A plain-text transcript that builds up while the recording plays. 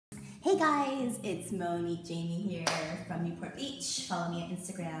Hey guys, it's Monique Jamie here from Newport Beach. Follow me on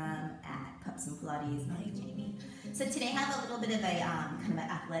Instagram at Pups and Pilates, Monique Jamie. So today I have a little bit of a kind of an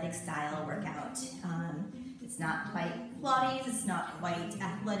athletic style workout. It's not quite Pilates, it's not quite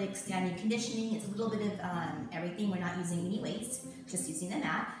athletic standing conditioning. It's a little bit of everything. We're not using any weights, just using the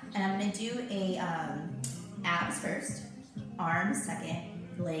mat. And I'm going to do a abs first, arms second,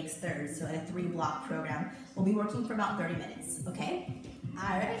 legs third. So a 3-block program. We'll be working for about 30 minutes, okay?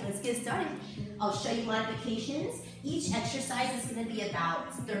 All right, let's get started. I'll show you modifications. Each exercise is going to be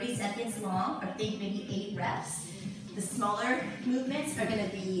about 30 seconds long, or think maybe 8 reps. The smaller movements are going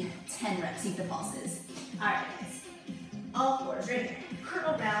to be 10 reps, see the pulses. All right, guys. All fours, right here.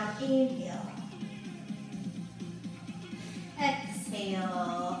 Curl round, inhale.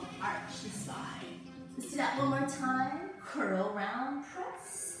 Exhale, arch the spine. Let's do that one more time. Curl round,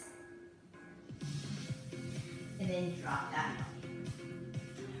 press. And then drop that.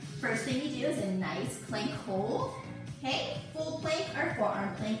 First thing you do is a nice plank hold. Okay, full plank or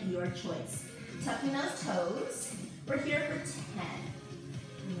forearm plank, your choice. Tucking those toes. We're here for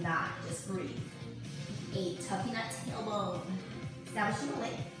 10. 9, just breathe. 8, tucking that tailbone. Establishing the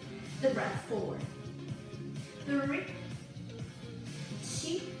leg. The breath forward. 3,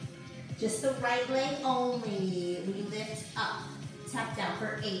 2, just the right leg only. We lift up. Tap down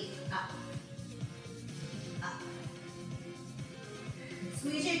for 8, up.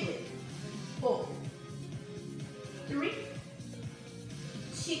 Squeeze your glute. 4, 3,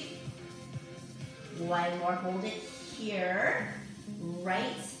 2, 1 more. Hold it here.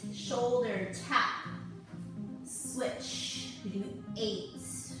 Right shoulder tap. Switch. We do 8.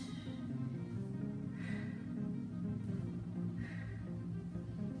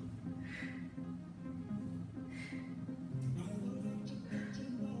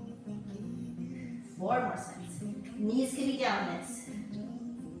 4 more sets. Knees can be down this.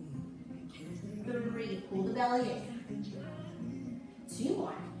 3, pull the belly in. 2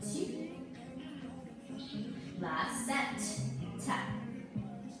 more. 2. Last set. Tap.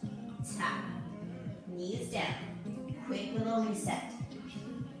 Tap. Knees down. Quick little reset.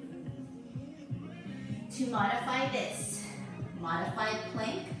 To modify this, modified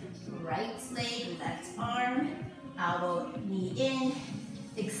plank, right leg, left arm, elbow, knee in,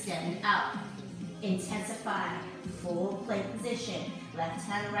 extend out. Intensify, full plank position. Left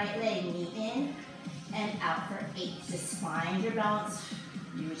hand, right leg, knee in and out for 8. Just find your balance,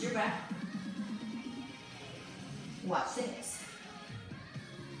 use your breath. Watch the hips.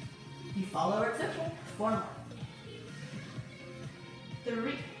 If you follow, it's okay. 4 more.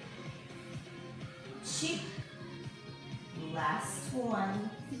 3, 2, last one,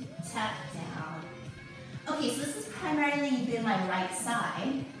 tap down. Okay, so this is primarily been my right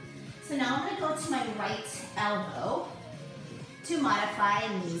side. So now I'm going to go to my right elbow to modify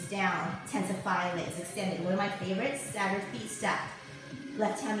knees down, intensify legs extended. One of my favorites, staggered feet stacked.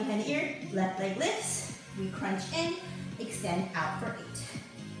 Left hand behind the ear, left leg lifts, we crunch in, extend out for 8.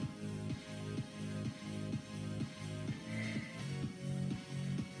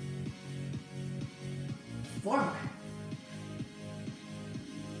 4 more.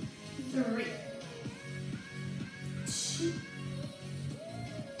 3, 2,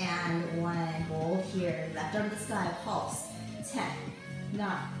 and 1. Hold here. Left arm to the sky. Pulse. 10,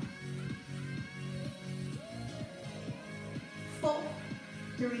 9, 4,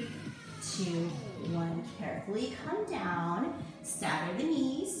 3, 2, 1. Carefully come down. Stagger the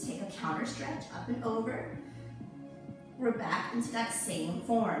knees. Take a counter stretch up and over. We're back into that same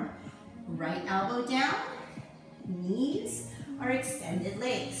form. Right elbow down. Knees are extended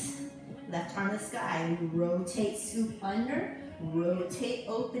legs. Left arm to the sky. We rotate, scoop under. Rotate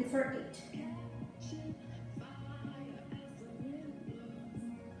open for 8.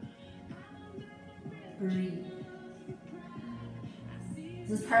 Breathe.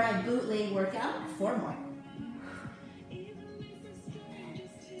 This is part of my bootleg workout. 4 more.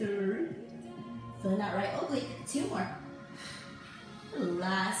 3. Feeling that right oblique. 2 more.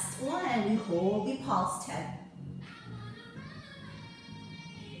 Last one. We hold the pulse. 10.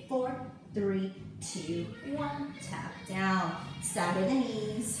 4, 3, 2, 1. Tap down. Stagger the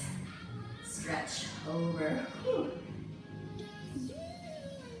knees. Stretch over. Whew.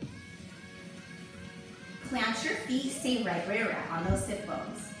 Plant your feet, stay right where you're at on those hip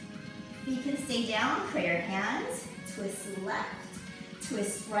bones. Feet can stay down, prayer hands, twist left,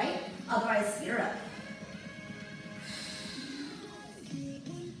 twist right, otherwise feet are up.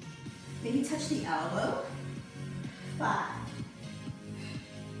 Maybe touch the elbow. 5,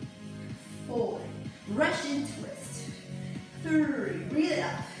 4, Russian twist. 3, breathe it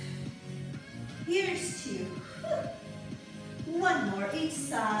out. Here's 2. 1 more each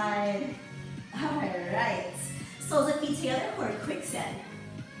side. one. All right. Soles of feet together for a quick set.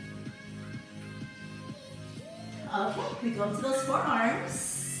 Okay, we go into those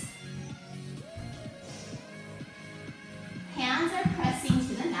forearms. Hands are pressing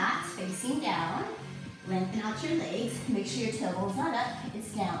to the mat, facing down. Lengthen out your legs. Make sure your tailbone's not up,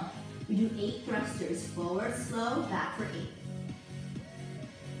 it's down. We do 8 thrusters. Forward, slow, back for 8.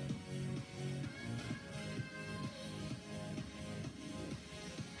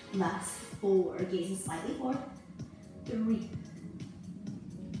 Last 4, gazing slightly forward. 3,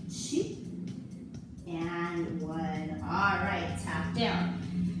 2, and 1. All right, tap down.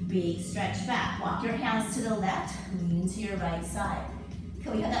 Big stretch back. Walk your hands to the left, lean to your right side.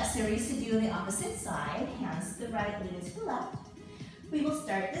 Okay, we have that series to do on the opposite side. Hands to the right, lean to the left. We will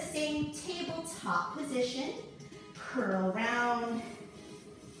start the same tabletop position. Curl round.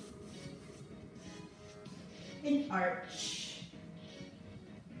 And arch.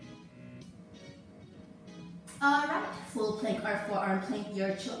 All right, full plank or forearm plank,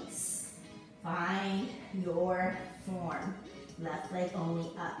 your choice. Find your form. Left leg only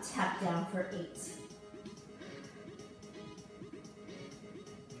up, tap down for 8.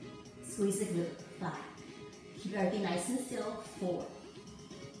 Squeeze the glute, 5. Keep everything nice and still, 4,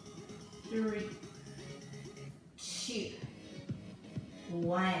 3, 2,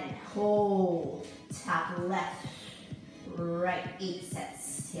 1. Hold, tap left, right, 8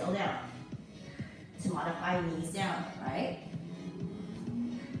 sets, tail down. To modify, knees down, right?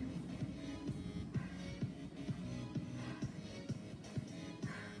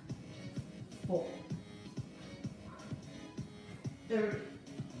 Four, 3,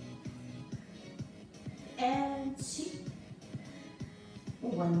 and 2.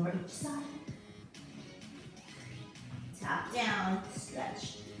 1 more each side. Tap down,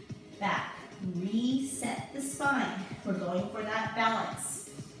 stretch, back, reset the spine. We're going for that balance.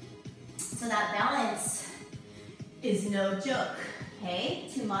 So that balance is no joke, okay?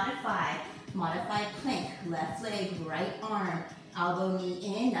 To modify, modified plank, left leg, right arm, elbow, knee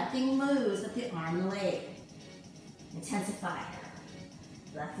in, nothing moves but the arm and the leg. Intensify,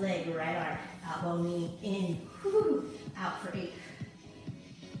 left leg, right arm, elbow, knee in, out for 8.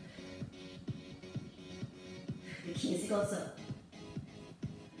 The key is to go slow.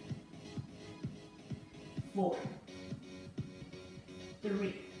 4,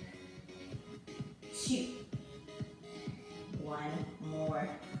 3, 2, 1 more,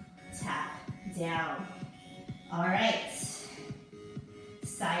 tap down. All right,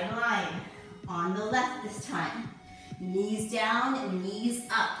 sideline on the left this time. Knees down and knees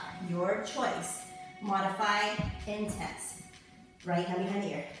up, your choice. Modify, intense. Right hand behind the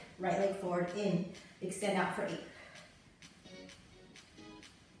ear, right leg forward, in, extend out for 8.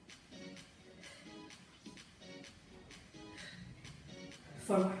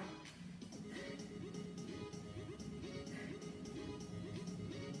 Four more.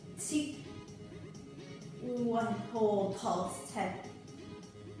 2, 1, hold, pulse, 10.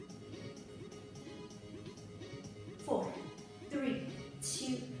 4, 3, 2,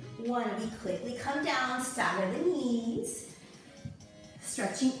 1. We quickly come down, stagger the knees.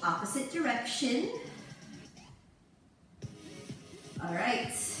 Stretching opposite direction. All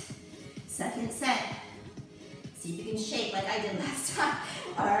right, second set. See if you can shake like I did last time.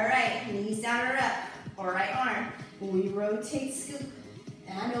 All right, knees down or up, or right arm. We rotate, scoop,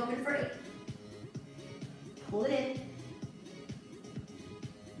 and open for 8. Pull it in.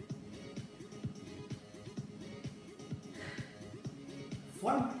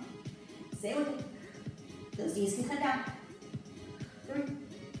 Four more. Stay with it. Those knees can come down. 3,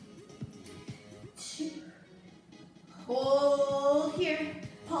 2. Hold here.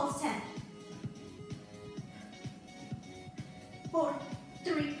 Pulse 10. 4,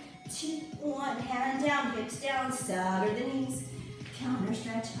 3, 2, 1. Hand down, hips down, stagger the knees. Counter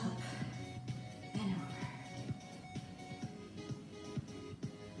stretch up and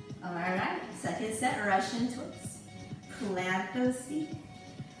over. All right, second set, Russian twist. Plant those feet.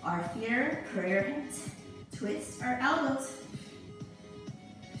 Our feet are prayer hands. Twist our elbows.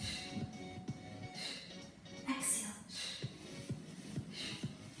 Exhale.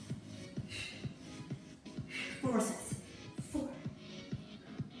 4 sets. 4,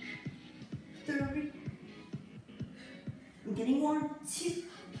 3. I'm getting warm. 2.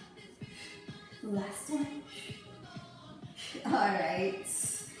 Last one. All right.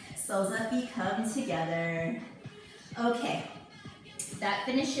 Soles of feet come together. Okay. That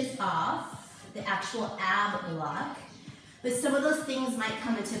finishes off the actual ab block, but some of those things might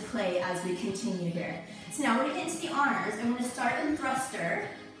come into play as we continue here. So now we're gonna get into the arms. I'm gonna start in thruster,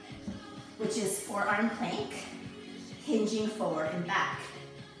 which is forearm plank, hinging forward and back.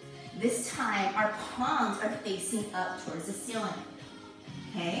 This time, our palms are facing up towards the ceiling.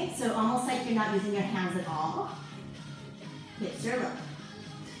 Okay, so almost like you're not using your hands at all. Hips are low.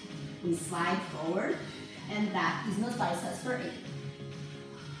 We slide forward and back using those biceps for 8.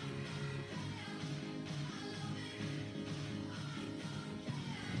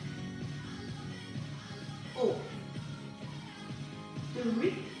 4,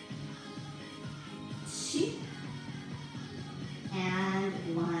 3, 2, and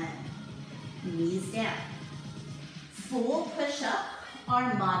 1. Knees down. Full push-up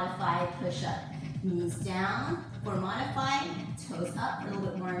or modified push-up. Knees down for modified, toes up for a little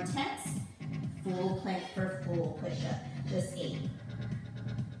bit more intense. Full plank for full push-up, just 8.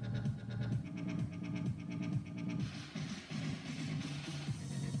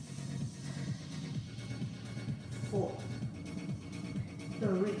 4,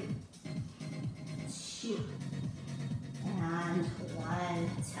 3, 2, and 1.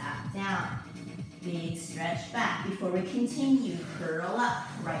 Tap down. Big stretch back. Before we continue, curl up.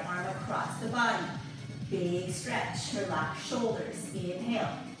 Right arm across the body. Big stretch. Relax shoulders.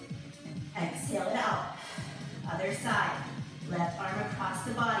 Inhale. Exhale it out. Other side. Left arm across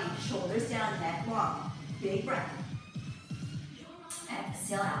the body. Shoulders down, neck long. Big breath.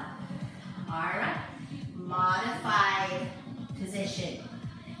 Exhale out. All right. Modified position.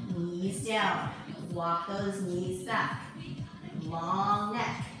 Knees down. Walk those knees back. Long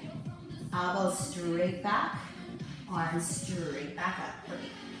neck. Elbows straight back. Arms straight back up for me.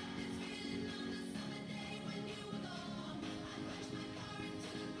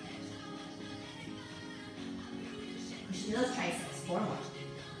 Push into those triceps. 4 more.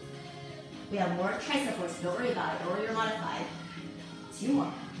 We have more tricep work, so don't worry about it. Don't worry, you're modified. 2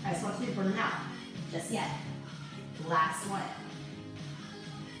 more. I just want you to burn them out. Just yet. Last one.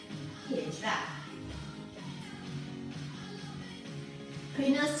 Hinge back.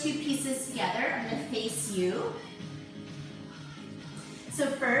 Putting those 2 pieces together, I'm going to face you. So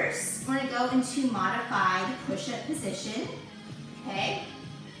first, we're going to go into modified push-up position. Okay?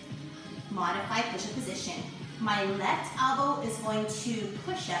 Modified push-up position. My left elbow is going to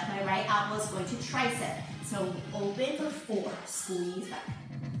push up. My right elbow is going to tricep. So open for 4. Squeeze back.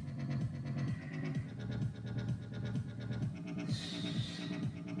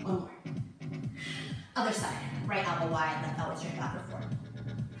 One more. Other side. Right elbow wide, left elbow straight back for 4.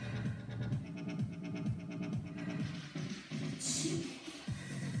 2.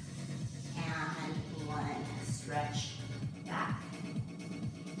 And 1. Stretch back.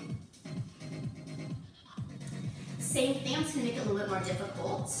 Same thing, I'm just going to make it a little bit more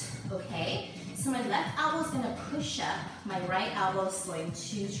difficult. Okay? So my left elbow is going to push up. My right elbow is going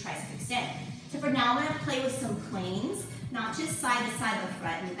to tricep extend. So for now, I'm going to play with some planes, not just side to side, but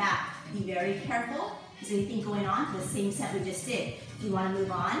front and back. Be very careful. Is there anything going on? The same set we just did. If you want to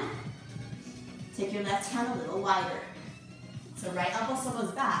move on, take your left hand a little wider. So right elbow still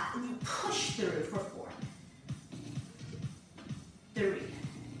goes back, and you push through for 4. 3.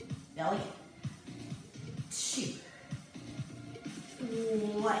 Belly. 2.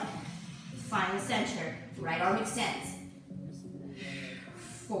 1. Find the center. Right arm extends.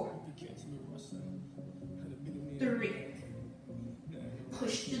 4. 3.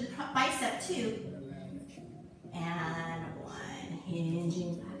 Push to the bicep 2. And 1.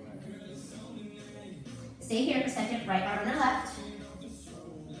 Hinging back. Stay here for a second. Right arm to the left.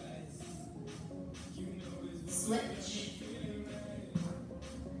 Switch.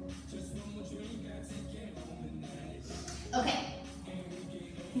 Okay.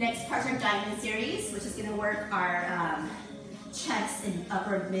 Next part's our diamond series, which is going to work our chest and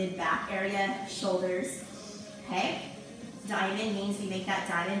upper mid-back area, shoulders. Okay? Diamond means we make that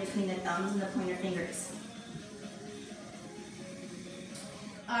diamond between the thumbs and the pointer fingers.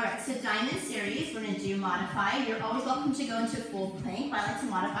 Alright, so diamond series, we're going to do modified. You're always welcome to go into full plank, but I like to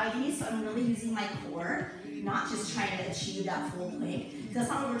modify these, so I'm really using my core, not just trying to achieve that full plank, because that's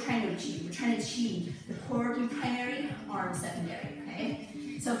not what we're trying to achieve. We're trying to achieve the core being primary, arm secondary, okay?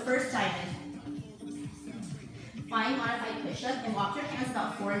 So first diamond. Find modified push-up and walk your hands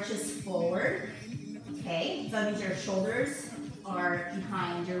about 4 inches forward. Okay, so that means your shoulders are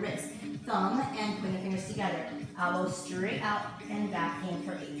behind your wrist. Thumb and pointer fingers together. Elbows straight out and back in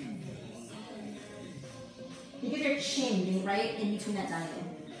for 8. Think of your chin being right in between that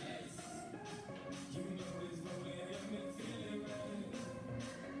diamond.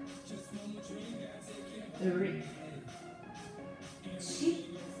 3, 2,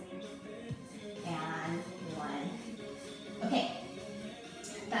 and 1. Okay,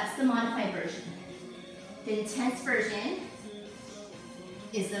 that's the modified version. The intense version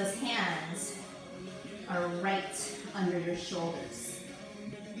is those hands are right under your shoulders.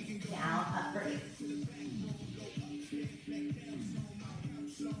 Down.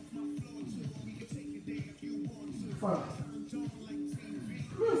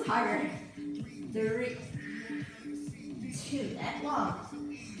 long.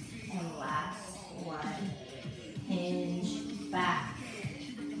 And last one. Hinge back.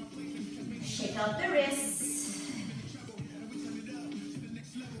 Shake out the wrists.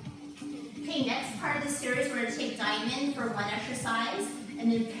 Okay, next part of the series, we're going to take diamond for one exercise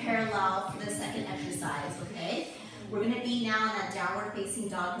and then parallel for the second exercise, okay? We're going to be now in that downward facing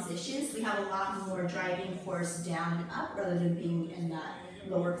dog position, so we have a lot more driving force down and up rather than being in that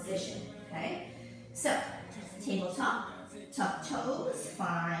lower position, okay? So, tabletop, tuck toes,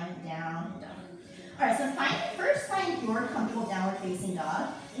 find down dog. All right, so first find your comfortable downward facing dog,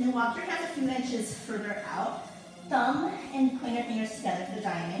 and then walk your hands a few inches further out. Thumb and pointer fingers together for the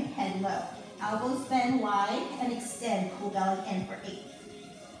diamond, head low. Elbows bend wide and extend, pull belly in for 8.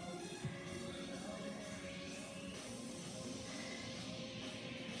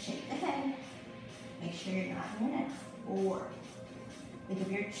 Shake the head. Make sure you're not in the neck. 4. Think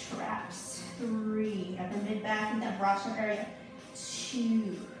of your traps. 3. Upper mid back in that broad shoulder area.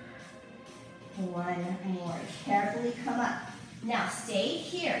 2. 1 more. Carefully come up. Now stay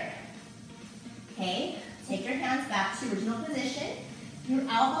here. Okay? Take your hands back to original position. Your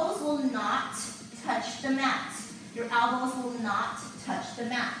elbows will not touch the mat. Your elbows will not touch the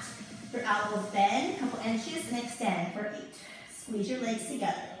mat. Your elbows bend a couple inches and extend for 8. Squeeze your legs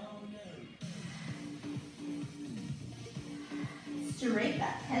together. Straight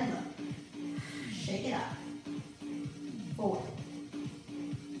back, head low. Shake it up. 4,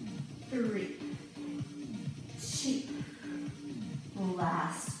 3, 2.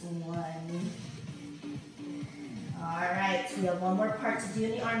 Last one. All right, so we have one more part to do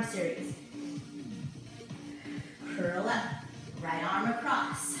in the arm series. Curl up, right arm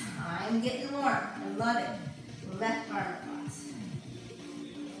across. I'm getting warm, I love it. Left arm across.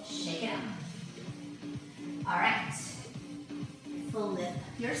 Shake it out. All right, flip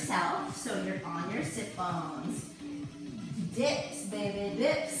yourself so you're on your sit bones. Dips, baby,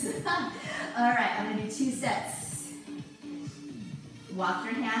 dips. All right, I'm gonna do 2 sets. Walk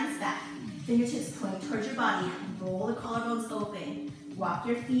your hands back. Fingertips point towards your body. Roll the collarbones open. Walk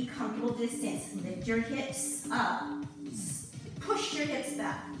your feet comfortable distance. Lift your hips up. Push your hips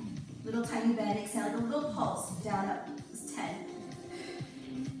back. Little tiny bend. Exhale like a little pulse. Down, up. 10.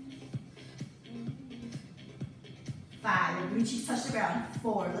 5. Your cheeks touch the ground.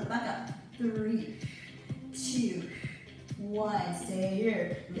 4. Look back up. 3, 2, 1. Stay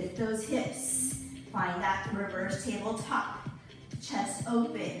here. Lift those hips. Find that reverse tabletop. Chest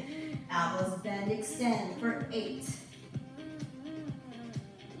open. Elbows bend, extend for 8.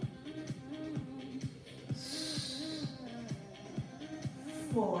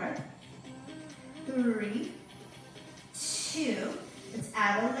 4, 3, 2. Let's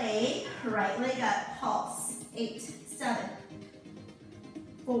add a leg. Right leg up. Pulse. 8, 7,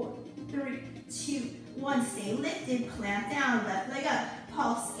 4, 3, 2, 1. Stay lifted. Plant down. Left leg up.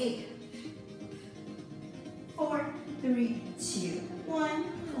 Pulse. 8, 4, 3, 2, 1.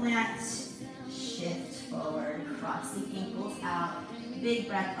 Plant. Shift forward. Cross the ankles out. Big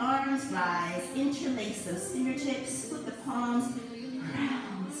breath. Arms rise. Interlace those fingertips. Flip the palms.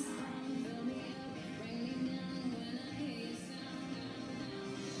 Round the spine.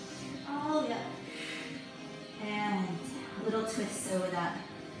 All the up. And a little twist over that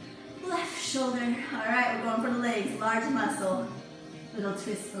left shoulder. All right, we're going for the legs. Large muscle. Little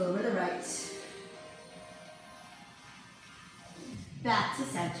twist over the right. Back to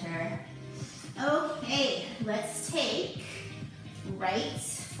center. Okay, let's take right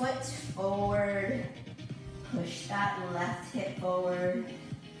foot forward. Push that left hip forward.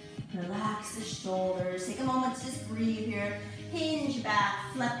 Relax the shoulders. Take a moment to just breathe here. Hinge back,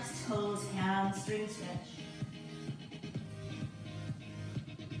 flex toes, hamstring stretch.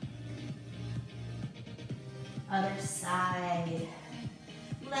 Other side.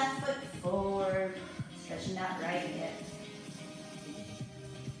 Left foot forward. Stretching that right hip.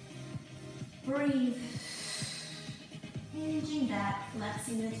 Breathe. Hinging back,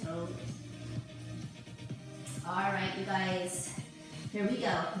 flexing the toes. All right, you guys. Here we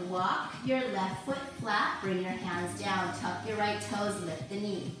go. Walk your left foot flat. Bring your hands down. Tuck your right toes. Lift the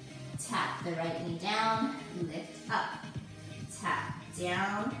knee. Tap the right knee down. Lift up. Tap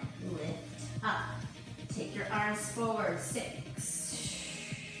down. Lift up. Take your arms forward. 6,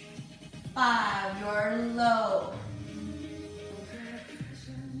 5. You're low.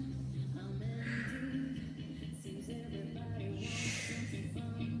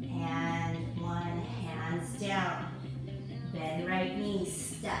 And 1. Hands down. Bend right knee.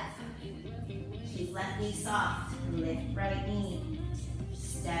 Step. Keep left knee soft. Lift right knee.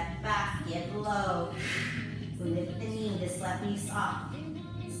 Step back. Get low. Lift the knee. This left knee soft.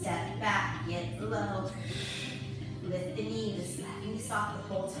 Step back. Get low. Lift the knee, the slapping sock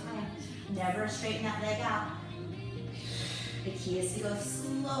the whole time. Never straighten that leg out. The key is to go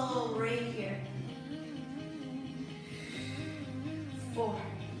slow right here. 4.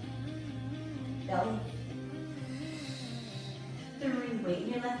 Belly. 3. Weight in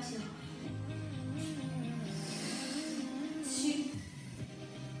your left heel. 2.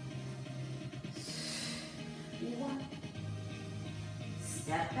 1.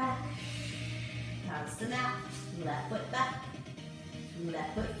 Step back. Bounce the mat. Left foot back.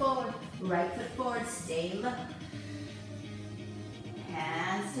 Left foot forward. Right foot forward. Stay low.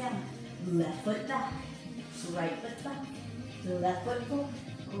 Hands down. Left foot back. Right foot back. Left foot forward.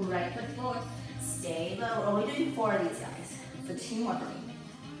 Right foot forward. Stay low. We're only doing 4 of these, guys. So 2 more for me.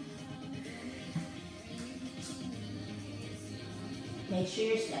 Make sure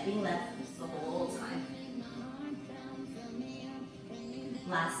you're stepping left the whole time.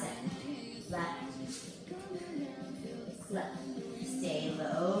 Last set. Left. Left. Stay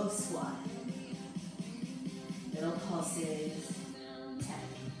low. Squat. Little pulses. 10.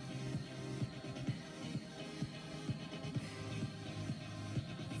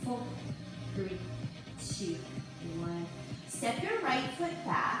 4, 3, 2, 1. Step your right foot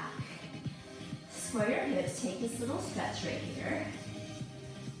back. Square your hips. Take this little stretch right here.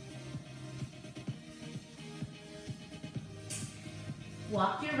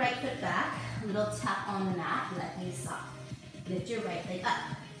 Walk your right foot back. Little tap on the mat. Left knee soft. Lift your right leg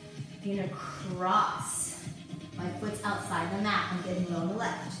up. You're gonna cross. My foot's outside the mat. I'm getting low on the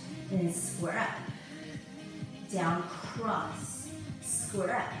left. And then square up. Down, cross.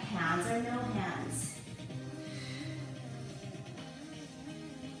 Square up. Hands or no hands.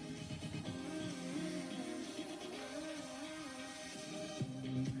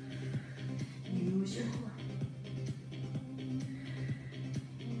 Use your core.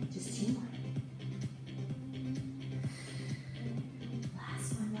 Just 2 more.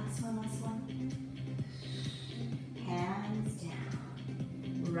 Last one, last one, last one. Hands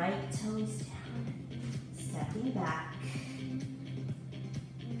down. Right toes down. Stepping back.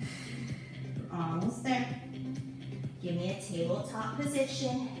 We're almost there. Give me a tabletop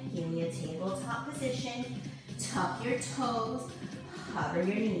position. Give me a tabletop position. Tuck your toes. Hover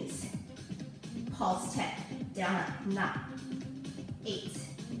your knees. Pulse 10. Down up. 9. 8.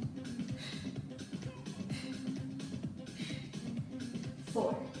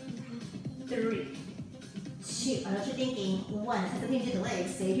 4. 3. 2. I know what you're thinking. 1. That's the thing to the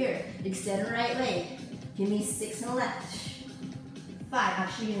legs. Stay here. Extend the right leg. Give me 6 on the left. 5.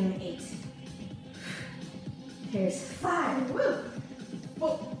 Actually, give me 8. Here's 5. Woo.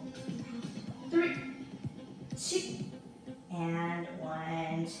 4. 3. 2. And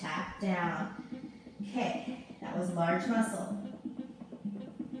 1. Tap down. Okay, that was large muscle.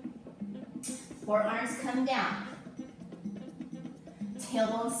 Forearms come down.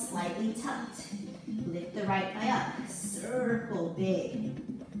 Tailbone slightly tucked. Lift the right eye up. Circle big.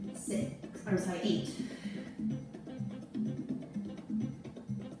 8.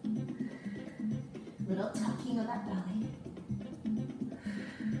 Little tucking of that belly.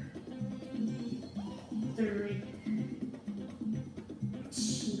 3,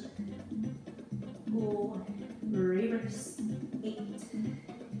 2, 4, reverse. 8.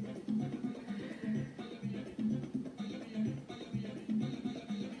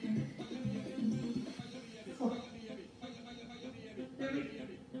 4, 3,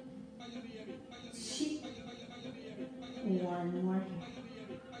 2, 1 more.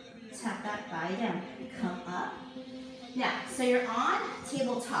 Tap that thigh down. Come up. Now, so you're on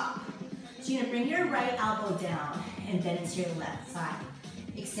tabletop. So you're gonna bring your right elbow down and bend into your left side.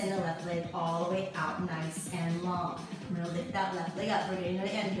 Extend the left leg all the way out, nice and long. I'm gonna lift that left leg up. We're getting to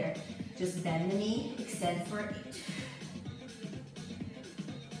the end here. Just bend the knee, extend for 8.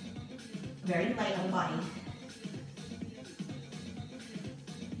 Very light on the body.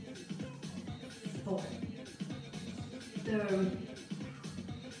 4, 3,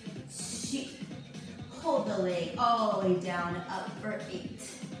 2. Hold the leg all the way down and up for 8.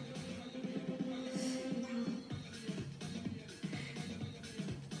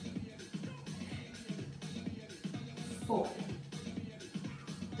 4,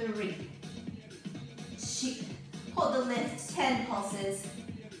 3, 2. Hold the lift, 10 pulses.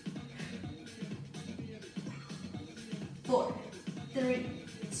 4, 3,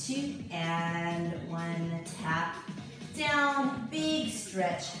 2, and 1. Tap down, big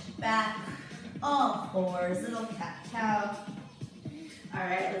stretch back, all 4s, little cat-cow. All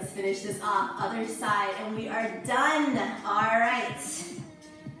right, let's finish this off. Other side, and we are done. All right.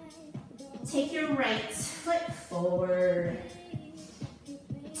 Take your right foot forward.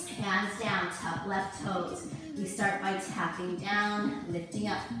 Hands down, tuck left toes. We start by tapping down, lifting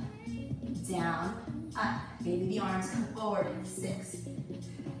up, down, up. Maybe the arms come forward. 6.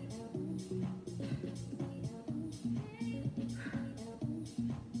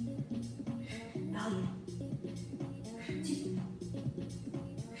 Value. 2.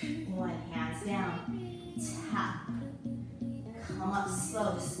 1. Hands down. Tap. Come up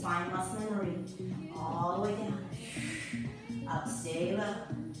slow. Just find muscle memory. All the way down. Up. Stay low.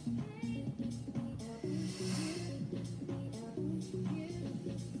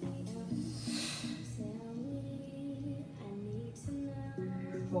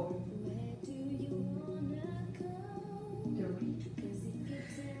 4. 3.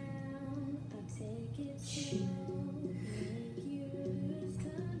 2.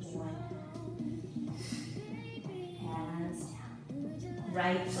 1. Hands down.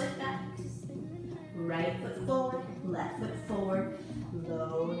 Right foot back. Right foot forward. Left foot forward.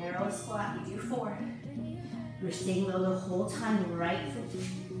 Low, narrow squat. You do 4. You're staying low the whole time. Right foot,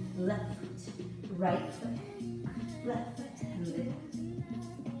 left foot, right foot, left foot, and lift.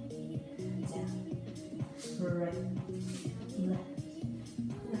 Down. Right, left,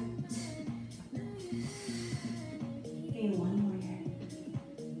 left. Okay, one more here.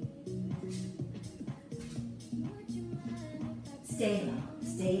 Stay low,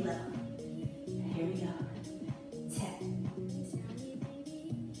 stay low. Here we go. 10.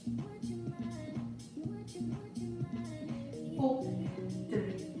 4, 3,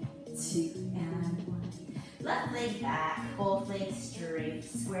 2, and 1. Left leg back, both legs straight,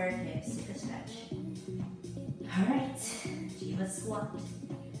 square hips, take a stretch. All right, Jiva squat.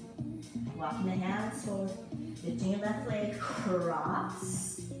 Walking the hands forward, lifting your left leg,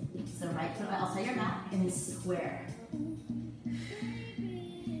 cross. So right foot outside your mat, and then square.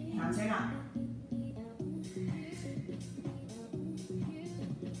 Hands are not.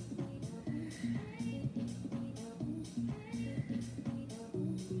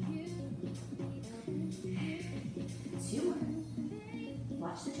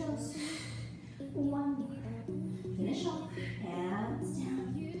 Watch the toes. 1 more. Finish off. Hands down.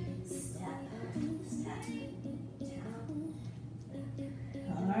 Step, step, down.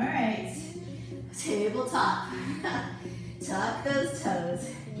 All right. Tabletop. Tuck those toes.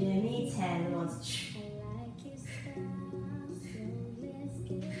 Give me 10. Ones.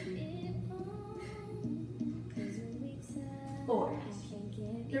 4,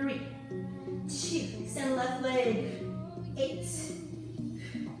 3, 2. Extend left leg. 8.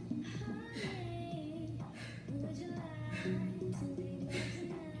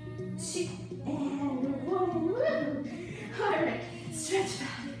 2 and 1. Woo! All right, stretch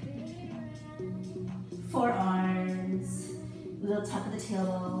back. Forearms, little tuck of the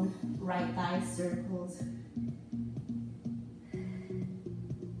tailbone, right thigh circles.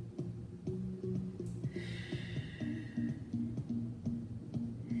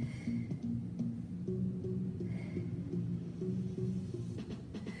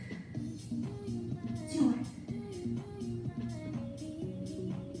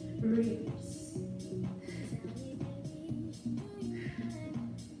 Release.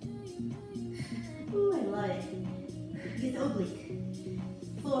 Ooh, I like it. Get the oblique.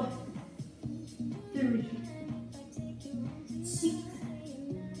 4, 3, 2,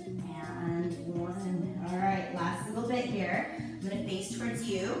 and 1. All right, last little bit here. I'm gonna face towards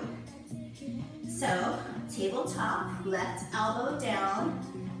you. So, tabletop, left elbow down,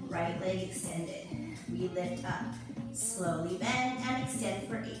 right leg extended. We lift up. Slowly bend and extend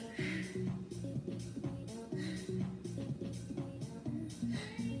for 8.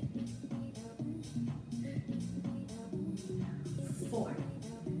 4.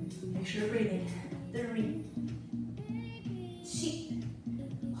 Make sure you're breathing. 3,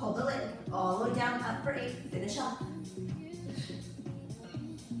 2. Hold the leg all the way down, up for 8. Finish off.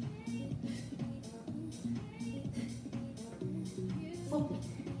 4,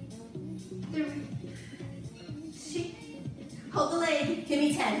 3. Hold the leg, give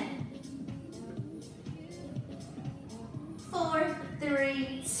me 10. 4,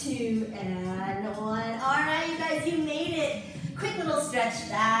 3, 2, and 1. All right, you guys, you made it. Quick little stretch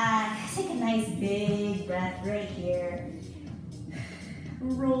back. Take a nice big breath right here.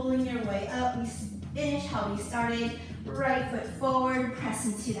 Rolling your way up. We finish how we started. Right foot forward, press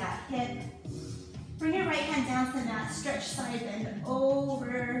into that hip. Bring your right hand down to the mat. Stretch side bend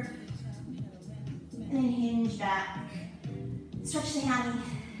over. And then hinge back. Stretch the hammy,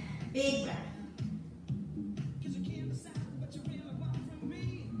 big breath.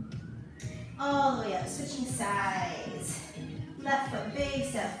 All the way up, switching sides. Left foot, big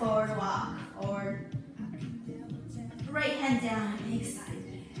step forward, walk forward. Right hand down, big side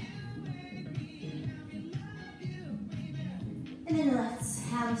bend. And then let's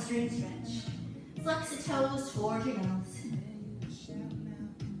hamstring stretch. Flex the toes towards your nose.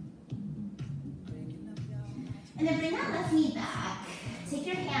 And then bring that left knee back. Take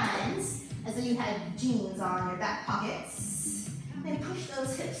your hands as though you had jeans on your back pockets. And push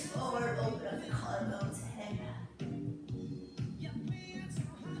those hips forward, open up the collarbones, head back.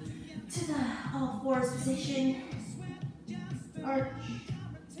 To the all fours position. Arch.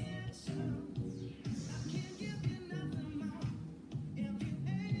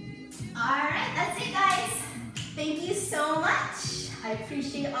 Alright, that's it guys. Thank you so much. I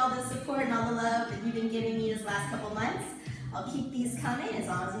appreciate all the support and all the love that you've been giving me this last couple months. I'll keep these coming as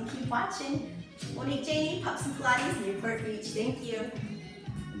long as you keep watching. Monique Janey, Pups and Pilates, Newport Beach. Thank you.